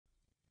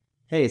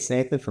Hey, it's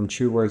Nathan from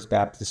True Words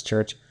Baptist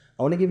Church.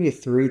 I want to give you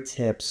 3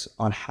 tips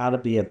on how to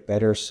be a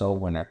better soul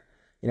winner.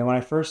 When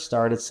I first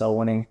started soul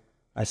winning,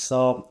 I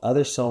saw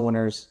other soul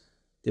winners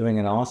doing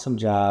an awesome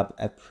job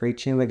at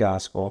preaching the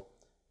gospel.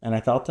 And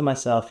I thought to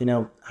myself,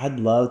 I'd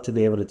love to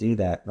be able to do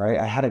that, right?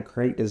 I had a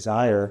great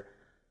desire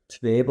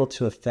to be able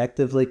to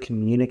effectively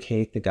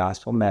communicate the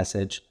gospel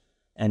message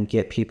and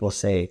get people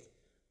saved.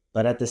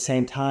 But at the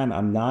same time,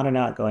 I'm not an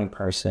outgoing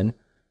person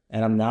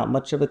and I'm not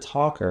much of a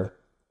talker.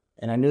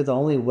 And I knew the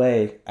only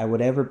way I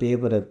would ever be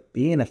able to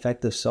be an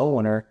effective soul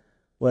winner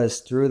was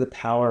through the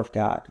power of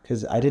God,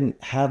 because I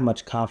didn't have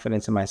much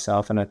confidence in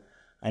myself. And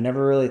I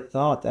never really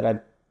thought that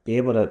I'd be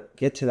able to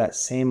get to that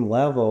same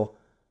level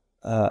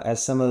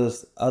as some of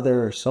those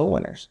other soul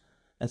winners.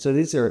 And so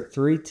these are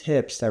 3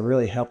 tips that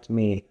really helped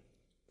me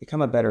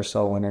become a better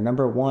soul winner.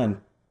 Number 1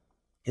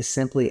 is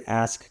simply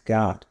ask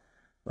God,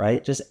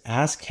 right? Just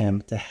ask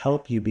Him to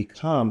help you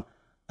become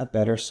a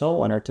better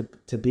soul winner,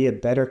 to be a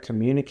better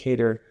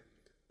communicator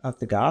of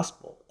the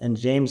gospel. In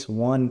James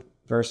 1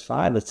 verse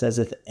 5, it says,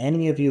 if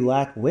any of you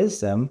lack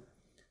wisdom,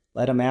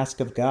 let him ask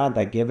of God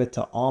that giveth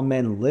to all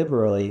men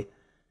liberally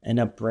and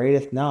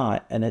upbraideth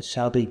not, and it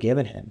shall be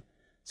given him.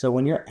 So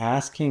when you're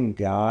asking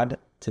God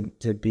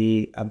to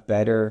be a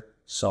better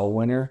soul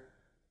winner,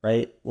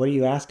 right? What are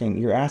you asking?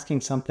 You're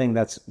asking something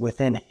that's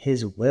within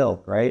His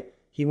will, right?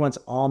 He wants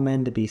all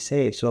men to be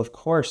saved. So of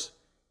course,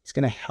 He's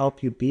going to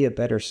help you be a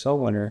better soul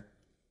winner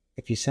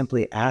if you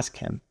simply ask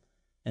Him.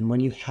 And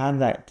when you have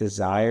that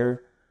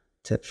desire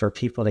for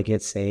people to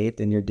get saved,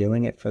 and you're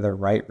doing it for the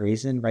right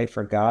reason, right?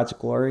 For God's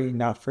glory,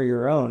 not for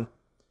your own,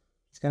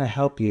 He's going to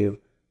help you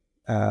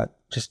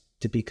just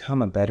to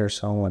become a better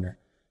soul winner.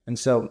 And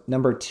so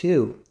number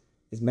 2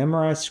 is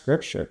memorize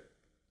Scripture,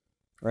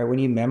 right? When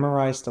you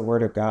memorize the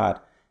Word of God,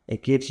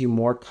 it gives you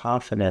more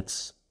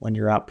confidence when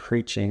you're out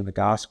preaching the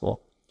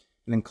gospel.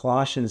 And in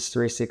Colossians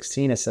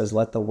 3:16, it says,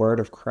 let the word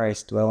of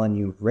Christ dwell in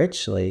you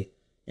richly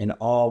in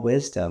all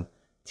wisdom,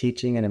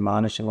 teaching and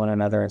admonishing one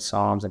another in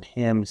psalms and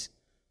hymns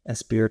and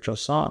spiritual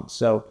songs.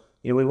 So,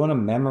 we want to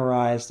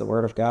memorize the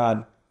Word of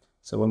God.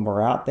 So when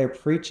we're out there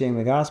preaching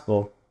the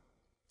gospel,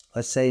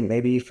 let's say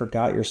maybe you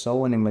forgot your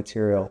soul winning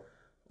material,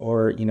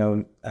 or,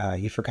 you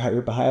forgot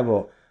your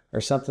Bible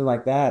or something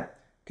like that.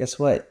 Guess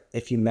what?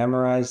 If you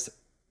memorize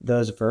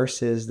those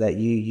verses that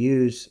you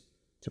use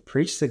to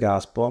preach the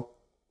gospel,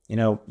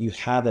 you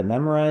have it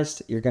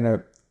memorized, you're going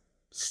to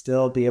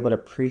still be able to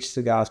preach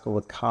the gospel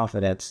with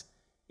confidence,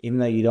 even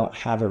though you don't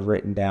have it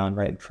written down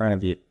right in front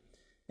of you.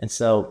 And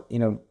so,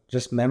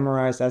 just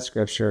memorize that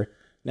Scripture.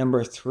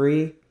 Number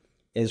 3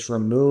 is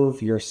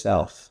remove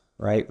yourself,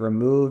 right?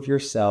 Remove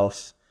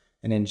yourself.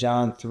 And in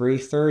John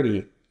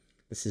 3:30,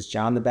 this is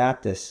John the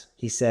Baptist.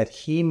 He said,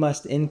 he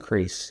must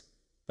increase,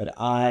 but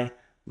I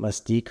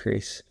must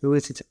decrease. Who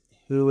was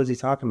he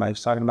talking about? He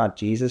was talking about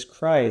Jesus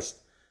Christ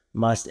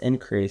must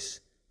increase,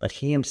 but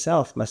He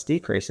Himself must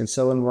decrease. And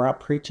so when we're out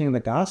preaching the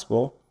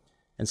gospel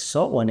and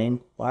soul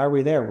winning, why are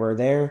we there? We're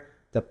there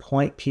to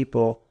point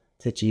people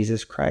to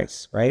Jesus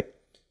Christ, right?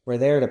 We're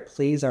there to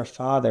please our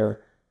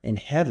Father in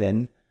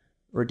heaven.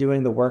 We're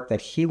doing the work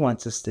that He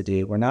wants us to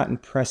do. We're not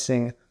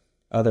impressing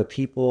other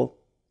people,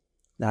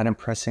 not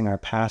impressing our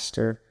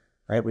pastor,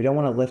 right? We don't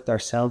want to lift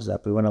ourselves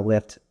up. We want to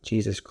lift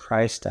Jesus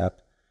Christ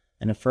up.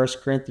 And in 1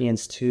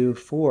 Corinthians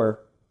 2:4,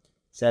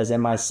 says,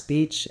 and my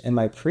speech and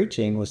my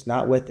preaching was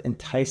not with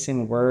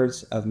enticing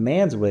words of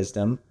man's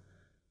wisdom,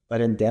 but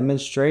in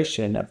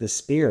demonstration of the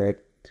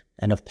Spirit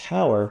and of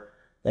power,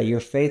 that your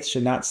faith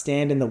should not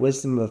stand in the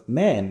wisdom of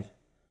men,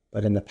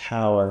 but in the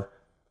power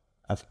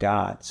of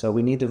God. So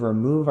we need to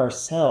remove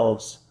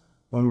ourselves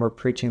when we're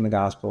preaching the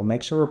gospel.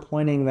 Make sure we're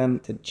pointing them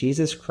to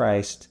Jesus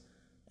Christ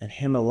and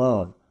Him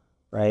alone,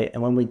 right?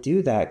 And when we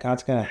do that,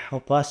 God's going to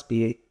help us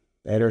be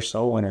better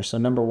soul winners. So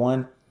number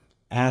 1,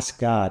 ask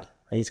God.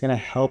 He's going to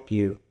help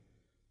you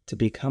to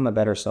become a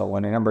better soul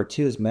winner. Number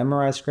 2 is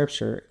memorize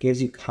Scripture. It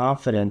gives you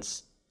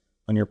confidence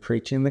when you're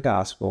preaching the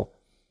gospel.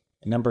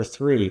 And number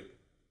 3,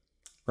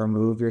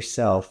 remove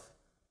yourself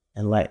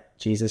and let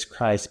Jesus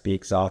Christ be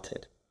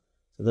exalted.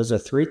 So those are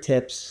 3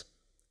 tips.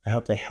 I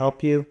hope they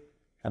help you.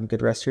 Have a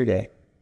good rest of your day.